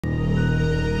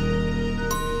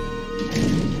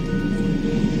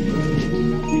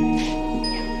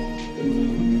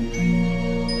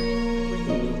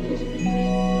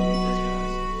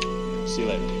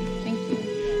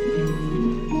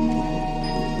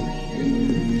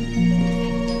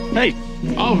Hey.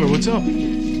 Oliver, what's up?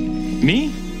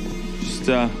 Me? Just,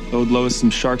 owed Lois some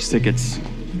Sharks tickets.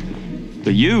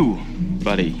 But you,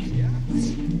 buddy.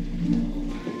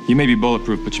 You may be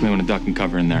bulletproof, but you may want to duck and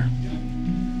cover in there.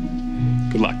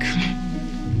 Good luck.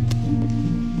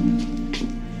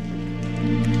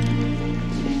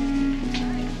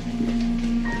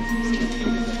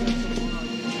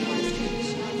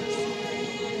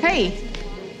 Hey.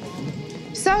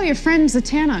 So, your friend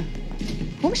Zatanna.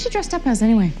 What was she dressed up as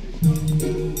anyway?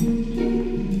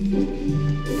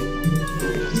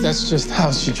 That's just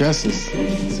how she dresses.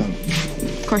 So.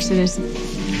 Of course it is.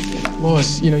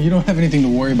 Lois, you don't have anything to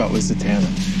worry about with Zatanna.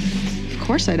 Of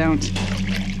course I don't.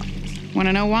 Want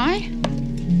to know why?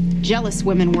 Jealous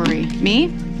women worry. Me?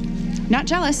 Not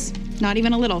jealous. Not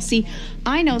even a little. See,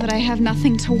 I know that I have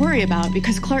nothing to worry about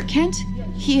because Clark Kent,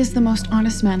 he is the most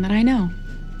honest man that I know.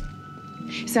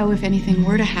 So if anything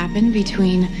were to happen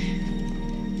between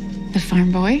the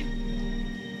farm boy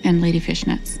and Lady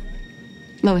Fishnets,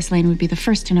 Lois Lane would be the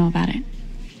first to know about it.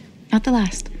 Not the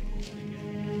last.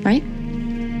 Right?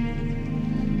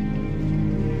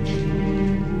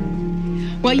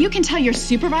 Well, you can tell your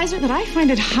supervisor that I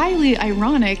find it highly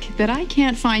ironic that I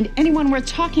can't find anyone worth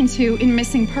talking to in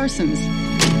missing persons.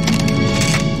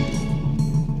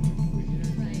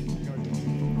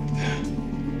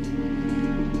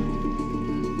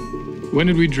 When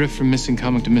did we drift from missing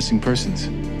comic to missing persons?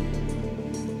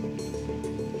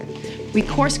 We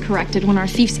course corrected when our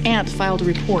thief's aunt filed a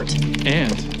report.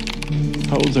 Aunt?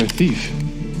 How old's our thief?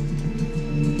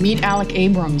 Meet Alec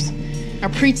Abrams, a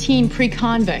preteen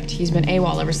pre-convict. He's been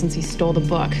AWOL ever since he stole the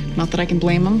book. Not that I can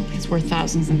blame him. It's worth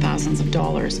thousands and thousands of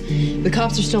dollars. The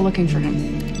cops are still looking for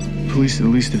him. Police are the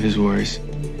least of his worries.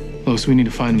 Lois, we need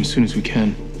to find him as soon as we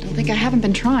can. Don't think I haven't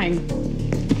been trying.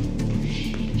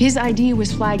 His ID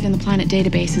was flagged in the Planet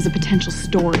database as a potential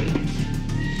story.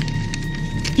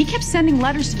 He kept sending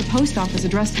letters to the post office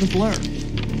addressed to the Blur.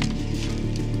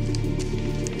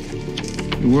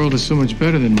 The world is so much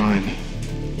better than mine.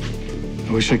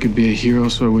 I wish I could be a hero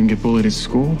so I wouldn't get bullied at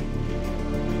school.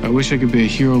 I wish I could be a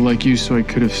hero like you so I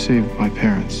could have saved my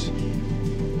parents.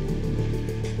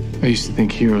 I used to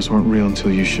think heroes weren't real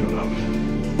until you showed up.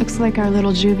 Looks like our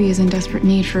little Juvie is in desperate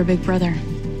need for a big brother.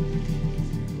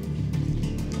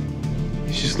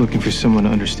 He's just looking for someone to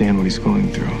understand what he's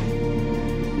going through.